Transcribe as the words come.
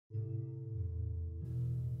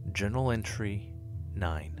Journal entry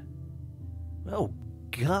 9. Oh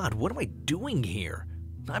God, what am I doing here?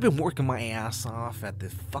 I've been working my ass off at the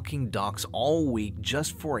fucking docks all week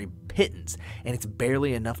just for a pittance, and it's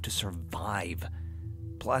barely enough to survive.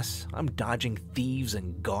 Plus, I'm dodging thieves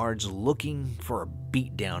and guards looking for a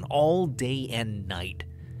beatdown all day and night.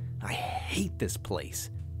 I hate this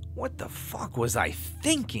place. What the fuck was I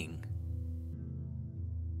thinking?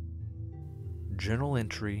 Journal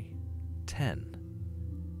entry 10.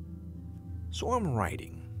 So I'm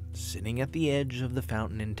writing, sitting at the edge of the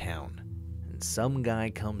fountain in town, and some guy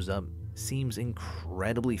comes up, seems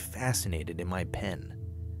incredibly fascinated in my pen.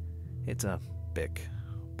 It's a Bic,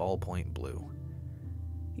 ballpoint blue.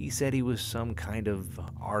 He said he was some kind of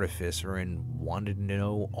artificer and wanted to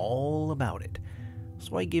know all about it,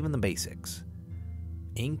 so I gave him the basics.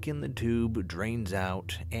 Ink in the tube drains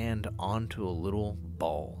out and onto a little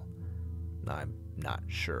ball. I'm not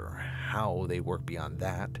sure how they work beyond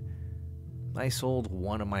that. I sold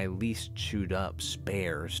one of my least chewed up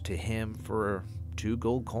spares to him for 2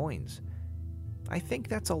 gold coins. I think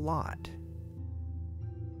that's a lot.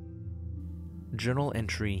 Journal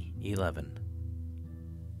entry 11.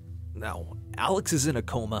 Now, Alex is in a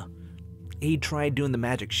coma. He tried doing the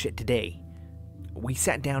magic shit today. We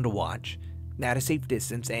sat down to watch, at a safe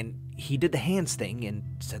distance, and he did the hands thing and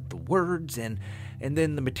said the words and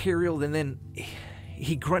then the material, and then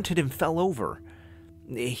he grunted and fell over.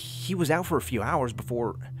 He was out for a few hours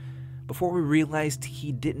before we realized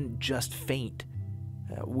he didn't just faint.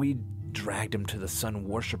 We dragged him to the Sun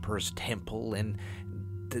Worshipers' temple, and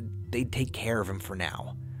they'd take care of him for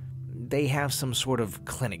now. They have some sort of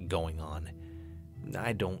clinic going on.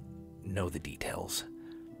 I don't know the details.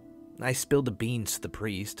 I spilled the beans to the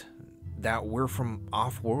priest that we're from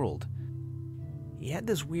off-world. He had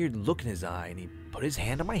this weird look in his eye, and he put his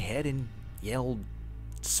hand on my head and yelled,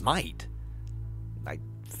 "Smite." I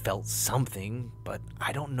felt something, but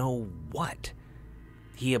I don't know what.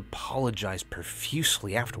 He apologized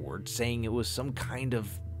profusely afterwards, saying it was some kind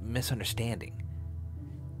of misunderstanding.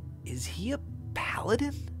 Is he a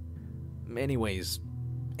paladin? Anyways,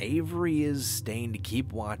 Avery is staying to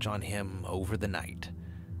keep watch on him over the night.